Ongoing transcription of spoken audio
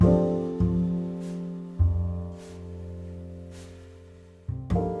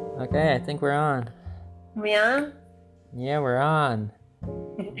Okay, I think we're on. We on? Yeah, we're on.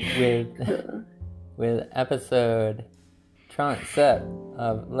 With with episode 37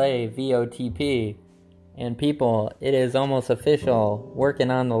 of Lay VOTP. And people, it is almost official.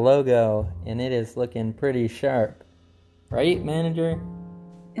 Working on the logo, and it is looking pretty sharp. Right, manager?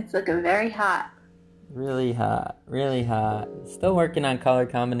 It's looking very hot. Really hot, really hot. Still working on color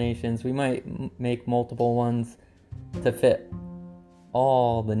combinations. We might make multiple ones to fit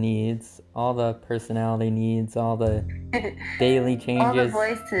all the needs, all the personality needs, all the daily changes, All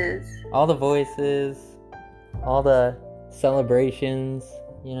the voices, all the celebrations,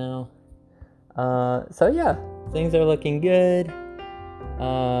 So yeah, things are looking good.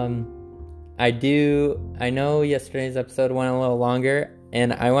 I know yesterday's episode went a little longer,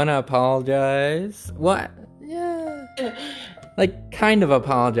 and I want to apologize. What? Yeah. Kind of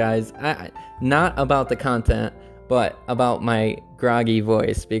apologize. Not about the content, but about my groggy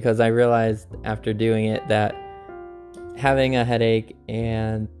voice, because I realized after doing it that having a headache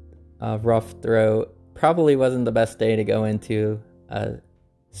and a rough throat probably wasn't the best day to go into a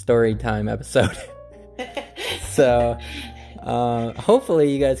story time episode. So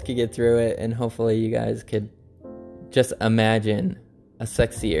hopefully you guys could get through it, and hopefully you guys could just imagine a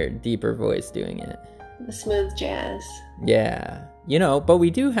sexier, deeper voice doing it. The smooth jazz. Yeah. But we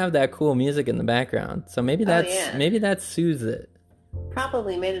do have that cool music in the background, so maybe that soothes it.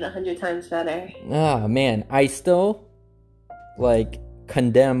 Probably made it 100 times better. Oh man, I still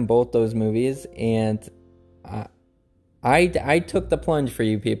condemn both those movies, and I took the plunge for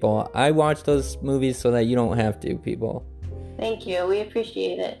you people. I watched those movies so that you don't have to, people. Thank you. We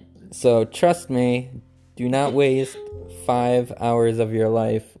appreciate it. So trust me, do not waste 5 hours of your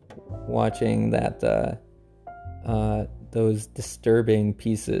life watching those disturbing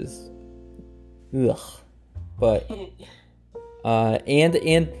pieces. Ugh. But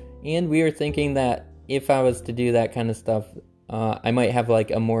and we were thinking that if I was to do that kind of stuff, I might have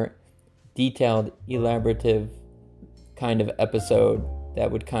a more detailed, elaborative kind of episode that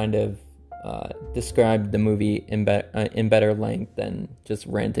would kind of describe the movie in better length than just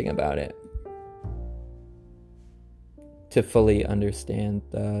ranting about it, to fully understand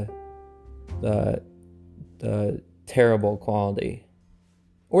the terrible quality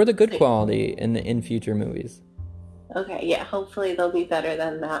or the good quality in future movies. Okay, yeah, hopefully they'll be better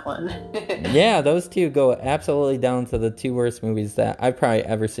than that one. Yeah, those two go absolutely down to the two worst movies that I've probably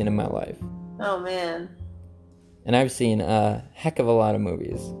ever seen in my life. Oh man. And I've seen a heck of a lot of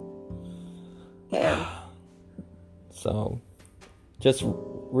movies. Damn. So just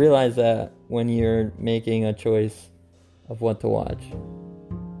realize that when you're making a choice of what to watch.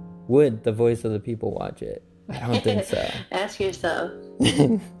 Would the voice of the people watch it? I don't think so. Ask yourself.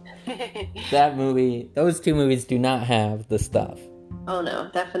 That movie, those two movies do not have the stuff. Oh no,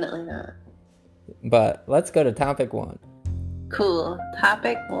 definitely not. But let's go to topic 1. Cool.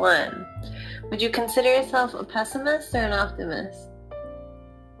 Topic 1. Would you consider yourself a pessimist or an optimist?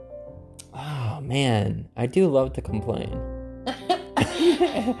 Oh man, I do love to complain.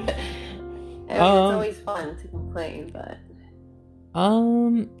 It's always fun to complain, but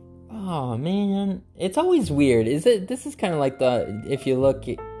oh man, it's always weird. This is kind of like if you look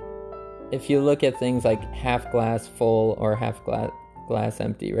at things like half glass full or half glass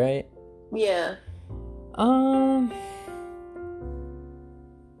empty, right? Yeah.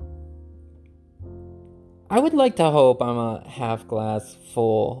 I would like to hope I'm a half glass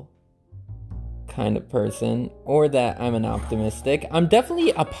full kind of person, or that I'm an optimistic. I'm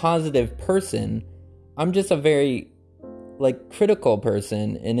definitely a positive person. I'm just a very critical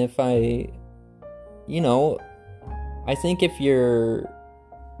person, and if I think if you're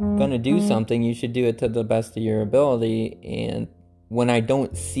gonna do something, you should do it to the best of your ability. And when I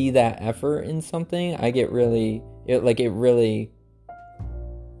don't see that effort in something, I get really it really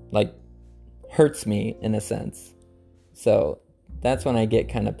hurts me in a sense. So that's when I get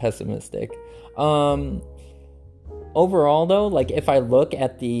kind of pessimistic. Overall though, if I look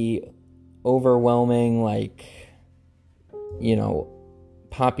at the overwhelming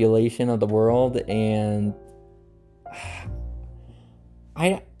population of the world, and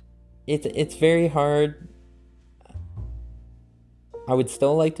it's very hard. I would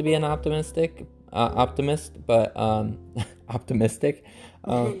still like to be an optimist, but optimistic.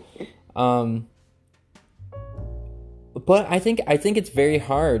 But I think it's very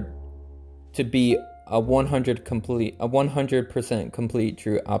hard to be a 100% complete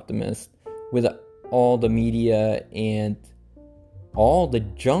true optimist with all the media and all the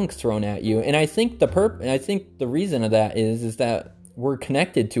junk thrown at you. And I think the reason of that is that we're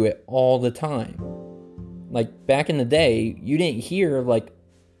connected to it all the time. Back in the day, you didn't hear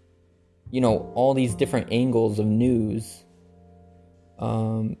all these different angles of news,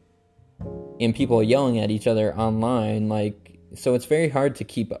 and people yelling at each other online, like, so it's very hard to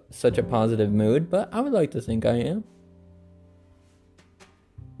keep such a positive mood, but I would like to think I am.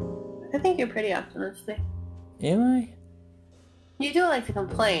 I think you're pretty optimistic. Am I? You do like to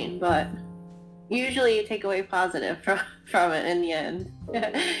complain, but usually you take away positive from it in the end.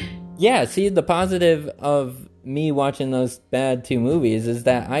 Yeah, see, the positive of me watching those bad 2 movies is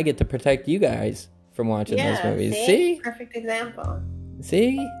that I get to protect you guys from watching those movies. See? Perfect example.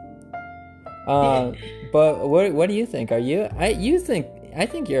 See? But what do you think? I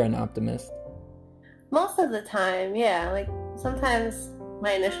think you're an optimist. Most of the time, yeah. Like, sometimes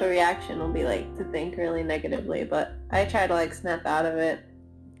my initial reaction will be, like, to think really negatively, but I try to, like, snap out of it.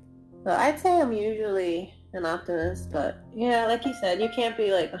 So I'd say I'm usually an optimist, but, yeah, like you said, you can't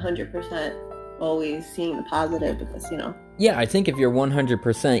be, like, 100% always seeing the positive because, Yeah, I think if you're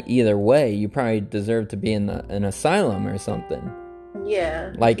 100% either way, you probably deserve to be in an asylum or something.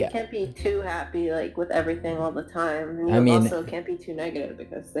 Yeah, like, you can't be too happy, like, with everything all the time. And you also can't be too negative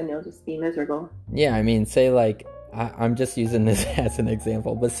because then you'll just be miserable. Yeah, I mean, say, like, I'm just using this as an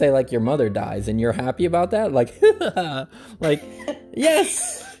example, but say, like, your mother dies and you're happy about that? Like, like,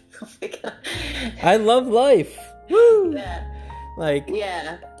 yes! Oh my God. I love life! Woo! Yeah. Like,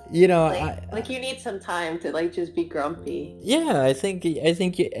 yeah. Like you need some time to, like, just be grumpy. Yeah, I think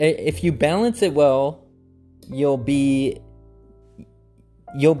if you balance it well, you'll be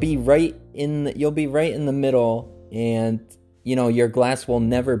right in the middle, and your glass will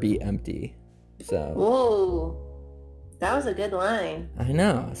never be empty. So. Ooh, that was a good line. I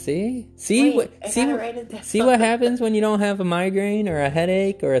know. See what happens when you don't have a migraine or a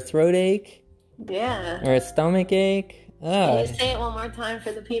headache or a throat ache. Yeah. Or a stomach ache. Can you say it one more time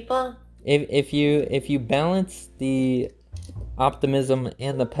for the people? If you balance the optimism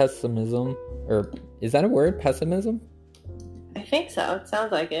and the pessimism, or is that a word? Pessimism? I think so. It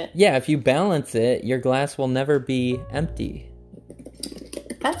sounds like it. Yeah, if you balance it, your glass will never be empty.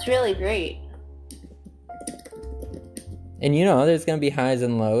 That's really great. And there's gonna be highs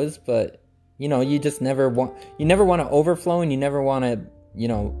and lows, but you just never want to overflow, and you never want to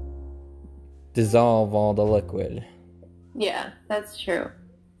dissolve all the liquid. Yeah, that's true.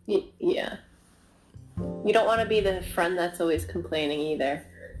 Yeah. You don't want to be the friend that's always complaining either.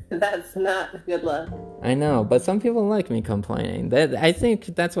 That's not good luck. I know, but some people like me complaining. I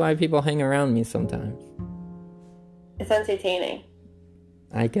think that's why people hang around me sometimes. It's entertaining.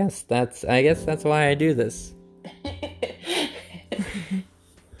 I guess that's why I do this.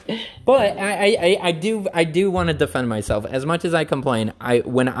 But I do want to defend myself. As much as I complain,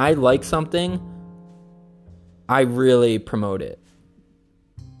 when I like something, I really promote it.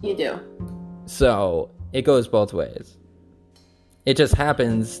 You do. So it goes both ways. It just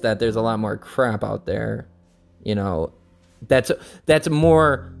happens that there's a lot more crap out there, that's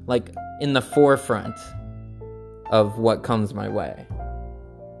more like in the forefront of what comes my way.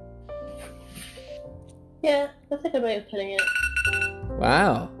 Yeah, that's a good way of putting it.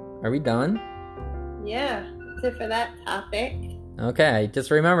 Wow. Are we done? Yeah, that's it for that topic. Okay,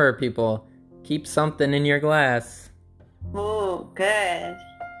 just remember, people, keep something in your glass. Oh, good.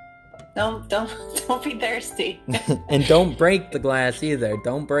 Don't be thirsty. And don't break the glass either.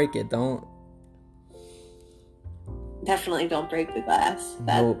 Don't break it. Don't. Definitely don't break the glass.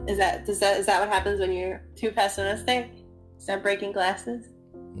 Is that what happens when you're too pessimistic? Start breaking glasses?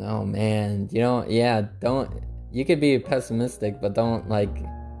 Oh man, don't. You could be pessimistic, but don't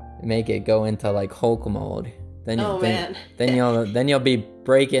make it go into Hulk mode. Then you'll be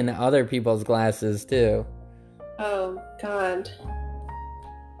breaking other people's glasses too. Oh God.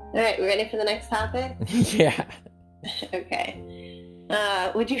 All right, we ready for the next topic? Yeah. Okay.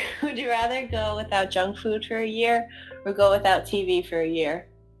 Would you rather go without junk food for a year or go without TV for a year?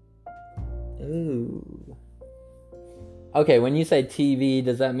 Ooh. Okay, when you say TV,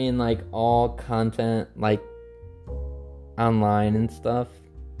 does that mean all content online and stuff?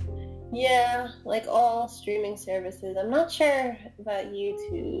 Yeah, all streaming services. I'm not sure about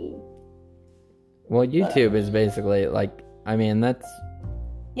YouTube. Well, YouTube is basically that's.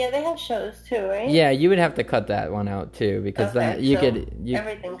 Yeah, they have shows too, right? Yeah, you would have to cut that one out too, because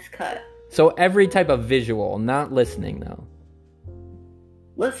everything's cut. So every type of visual, not listening though.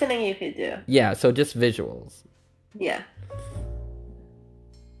 Listening you could do. Yeah, so just visuals. Yeah.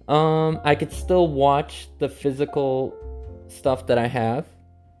 I could still watch the physical stuff that I have.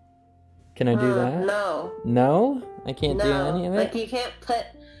 Can I do that? No. No? I can't do any of it? You can't put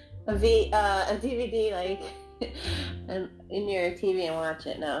a DVD in your TV and watch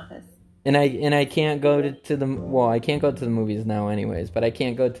it. No, And I can't go to the, well, I can't go to the movies now anyways, but I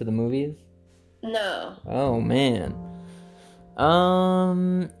can't go to the movies? No. Oh man.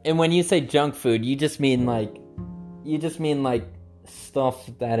 And when you say junk food, you just mean like stuff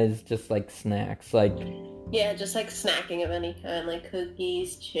that is just like snacks, like, Yeah, just like snacking of any kind, like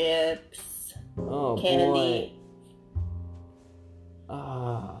cookies, chips, oh candy. boy.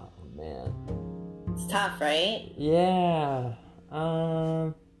 Oh man. It's tough, right? Yeah.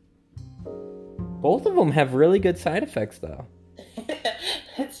 Both of them have really good side effects though.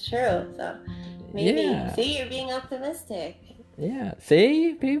 It's true. So maybe Yeah. see, you're being optimistic. Yeah.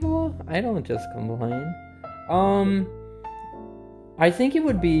 See, people? I don't just complain. I think it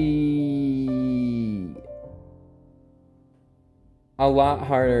would be a lot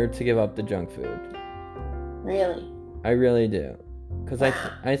harder to give up the junk food. Really? I really do. Because Wow.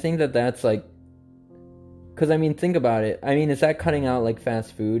 I think that's like... Because, I mean, think about it. I mean, is that cutting out, like,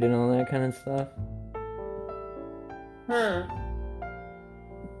 fast food and all that kind of stuff?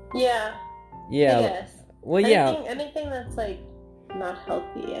 Yeah. Yeah. I guess. Well, yeah. Anything that's like not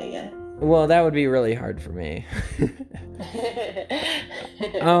healthy, I guess. Well, that would be really hard for me.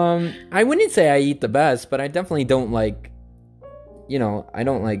 I wouldn't say I eat the best, but I definitely don't like, I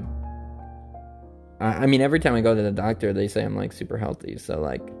don't like, I mean, every time I go to the doctor, they say I'm like super healthy. So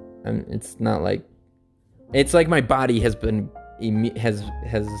like, it's not like, it's like my body has got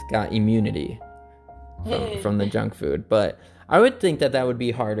immunity from the junk food, but I would think that would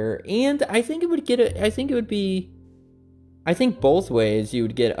be harder. And I think I think both ways you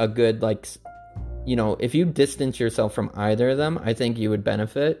would get a good, like, if you distance yourself from either of them, I think you would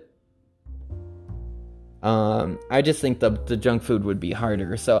benefit. I just think the junk food would be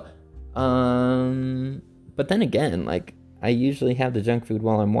harder. So, but then again, like, I usually have the junk food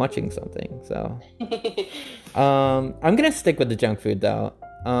while I'm watching something. So, I'm gonna stick with the junk food though.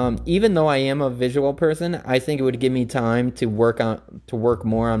 Even though I am a visual person, I think it would give me time to work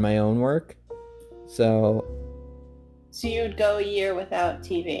more on my own work. So you would go a year without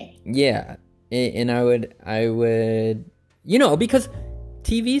TV? Yeah, and I would, because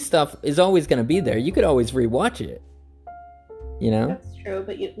TV stuff is always going to be there. You could always rewatch it, That's true,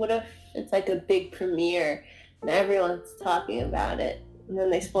 but what if it's like a big premiere and everyone's talking about it, and then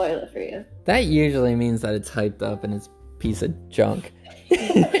they spoil it for you? That usually means that it's hyped up and it's a piece of junk.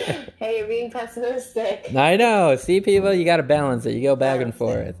 Hey, you're being pessimistic. I know. See, people, you got to balance it. You go back and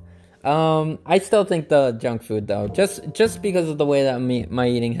forth. I still think the junk food though, just because of the way that my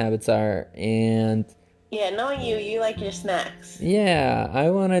eating habits are, and yeah, knowing you like your snacks. Yeah, I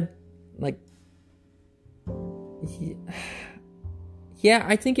want to, like, yeah,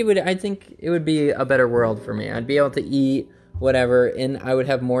 I think it would be a better world for me. I'd be able to eat whatever, and I would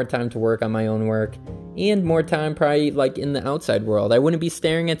have more time to work on my own work, and more time probably like in the outside world. I wouldn't be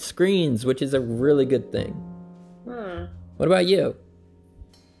staring at screens, which is a really good thing. What about you?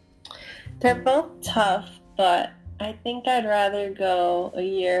 They're both tough, but I think I'd rather go a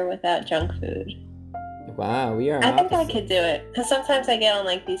year without junk food. Wow, we are I think opposite. I could do it, because sometimes I get on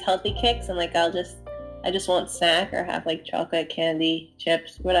like these healthy kicks, and like I just want snack or have like chocolate, candy,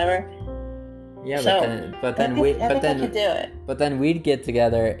 chips, whatever. Yeah, So, but then I could do it. But then we'd get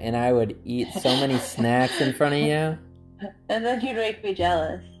together and I would eat so many snacks in front of you. And then you'd make me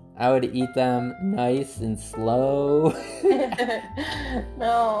jealous. I would eat them nice and slow.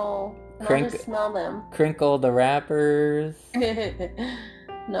 No. I'll just smell them. Crinkle the wrappers.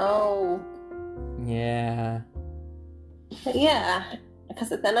 No. Yeah. Yeah, because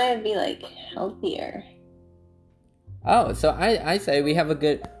then I'd be like healthier. Oh, so I say we'd have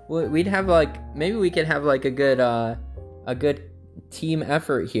like, maybe we could have like a good team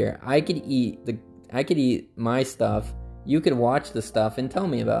effort here. I could eat my stuff. You could watch the stuff and tell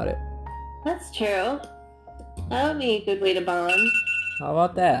me about it. That's true. That would be a good way to bond. How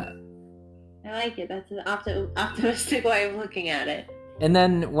about that? I like it. That's an optimistic way of looking at it. And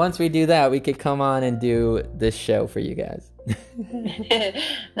then once we do that, we could come on and do this show for you guys. Then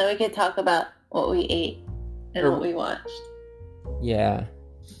we could talk about what we ate and what we watched. Yeah.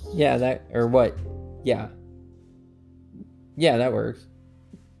 Yeah, that, or what? Yeah. Yeah, that works.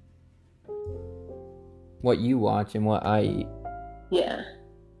 What you watch and what I eat. Yeah.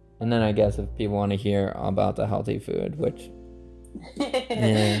 And then I guess if people want to hear about the healthy food, which...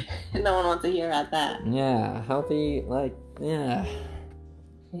 Yeah. No one wants to hear about that. Yeah, healthy, like, yeah.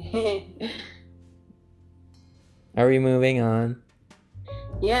 Are we moving on?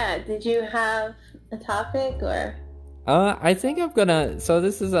 Yeah, did you have a topic or? I think I'm gonna,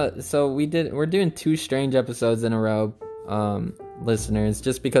 we're doing 2 strange episodes in a row, listeners,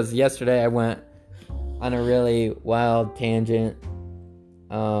 just because yesterday I went on a really wild tangent,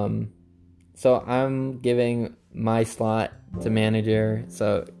 So I'm giving my slot to manager,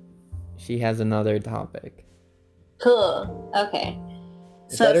 so she has another topic. Cool. Okay.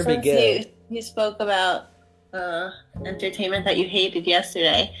 It So better be since good. you spoke about entertainment that you hated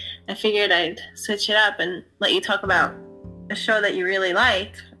yesterday, I figured I'd switch it up and let you talk about a show that you really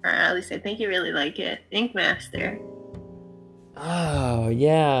liked, or at least I think you really like it, Ink Master. Oh,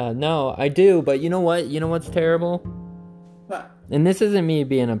 yeah. No, I do, but you know what? You know what's terrible? What? And this isn't me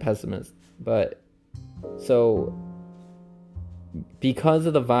being a pessimist, but so because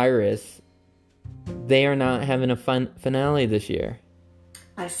of the virus, they are not having a fun finale this year.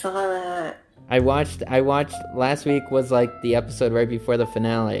 I saw that. I watched last week was like the episode right before the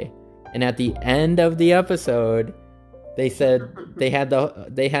finale. And at the end of the episode, they said they had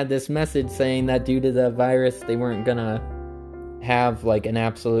this message saying that due to the virus they weren't gonna have like an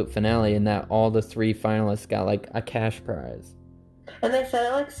absolute finale, and that all the 3 finalists got like a cash prize. And they said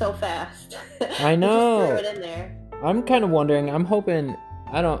it like so fast. I know. They just threw it in there. I'm kind of wondering. I'm hoping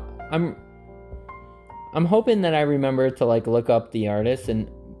that I remember to like look up the artist, and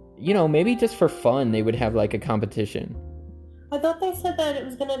maybe just for fun they would have like a competition. I thought they said that it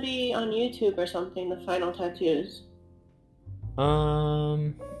was gonna be on YouTube or something, the final tattoos.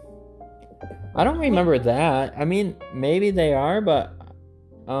 I don't remember that. I mean, maybe they are, but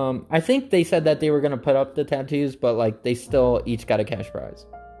I think they said that they were gonna put up the tattoos, but like they still each got a cash prize.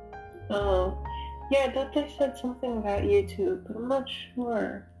 Oh, yeah, I thought they said something about YouTube, but I'm not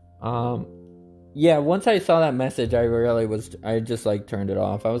sure. Yeah, once I saw that message, I just like turned it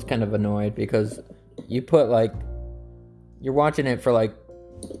off. I was kind of annoyed because you put like, you're watching it for like,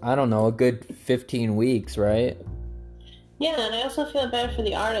 I don't know, a good 15 weeks, right? Yeah, and I also feel bad for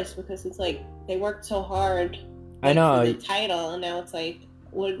the artist because it's like they worked so hard. I know. For the title, and now it's like,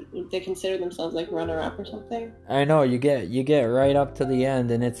 would they consider themselves like runner-up or something? I know, you get right up to the end,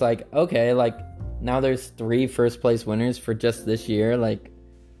 and it's like, okay, like now there's 3 first place winners for just this year. Like,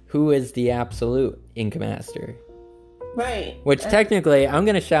 who is the absolute Ink Master? Right. Which technically, I'm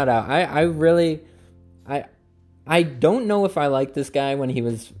gonna shout out. I don't know if I liked this guy when he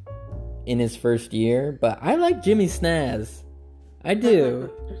was in his first year, but I like Jimmy Snaz. I do.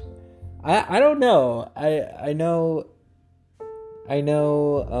 I don't know. I know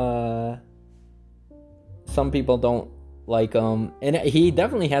some people don't like him, and he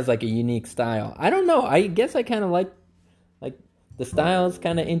definitely has like a unique style. I don't know. I guess I kind of like the style is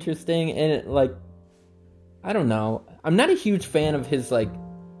kind of interesting, and it, like, I don't know. I'm not a huge fan of his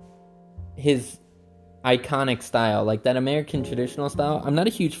iconic style, like that American traditional style. I'm not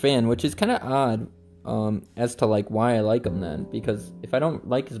a huge fan, which is kind of odd as to like why I like him then, because if I don't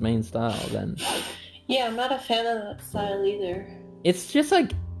like his main style, then yeah, I'm not a fan of that style either. It's just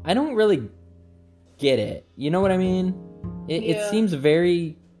like I don't really get it. You know what I mean? It seems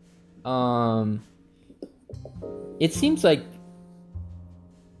very it seems like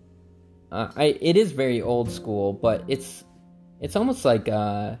it is very old school, but it's almost like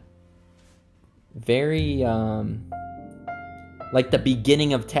very like the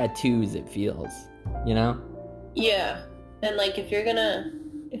beginning of tattoos, it feels, Yeah, and like if you're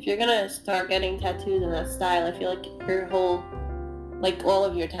gonna start getting tattoos in that style, I feel like your whole, like all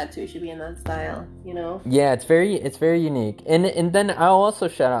of your tattoos should be in that style, Yeah, it's very unique. And then I'll also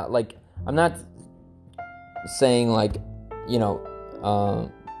shout out, like, I'm not saying like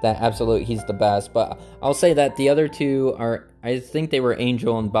that absolute he's the best, but I'll say that the other 2 are, I think they were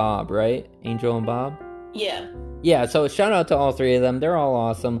Angel and Bob, right? Angel and Bob? Yeah, so shout out to all 3 of them. They're all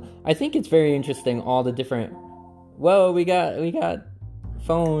awesome. I think it's very interesting, all the different, whoa, we got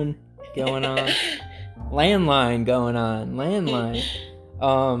phone going on. Landline going on.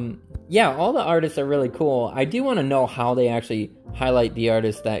 Yeah, all the artists are really cool. I do want to know how they actually highlight the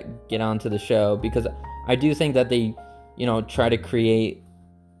artists that get onto the show, because I do think that they, try to create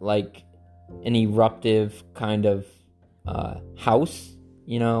like an eruptive kind of house,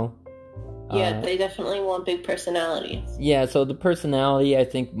 Yeah, they definitely want big personalities. Yeah, so the personality, I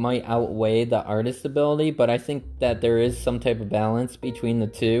think, might outweigh the artist ability, but I think that there is some type of balance between the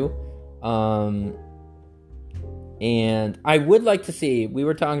 2. And I would like to see, we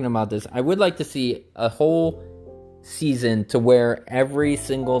were talking about this, I would like to see a whole season to where every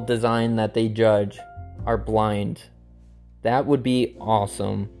single design that they judge are blind. That would be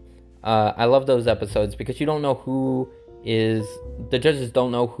awesome. I love those episodes because you don't know the judges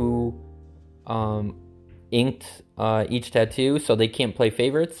don't know who inked each tattoo, so they can't play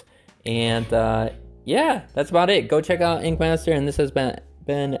favorites. And yeah, that's about it. Go check out Ink Master, and this has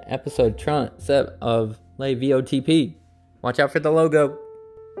been episode 37 of Lay VOTP. Watch out for the logo.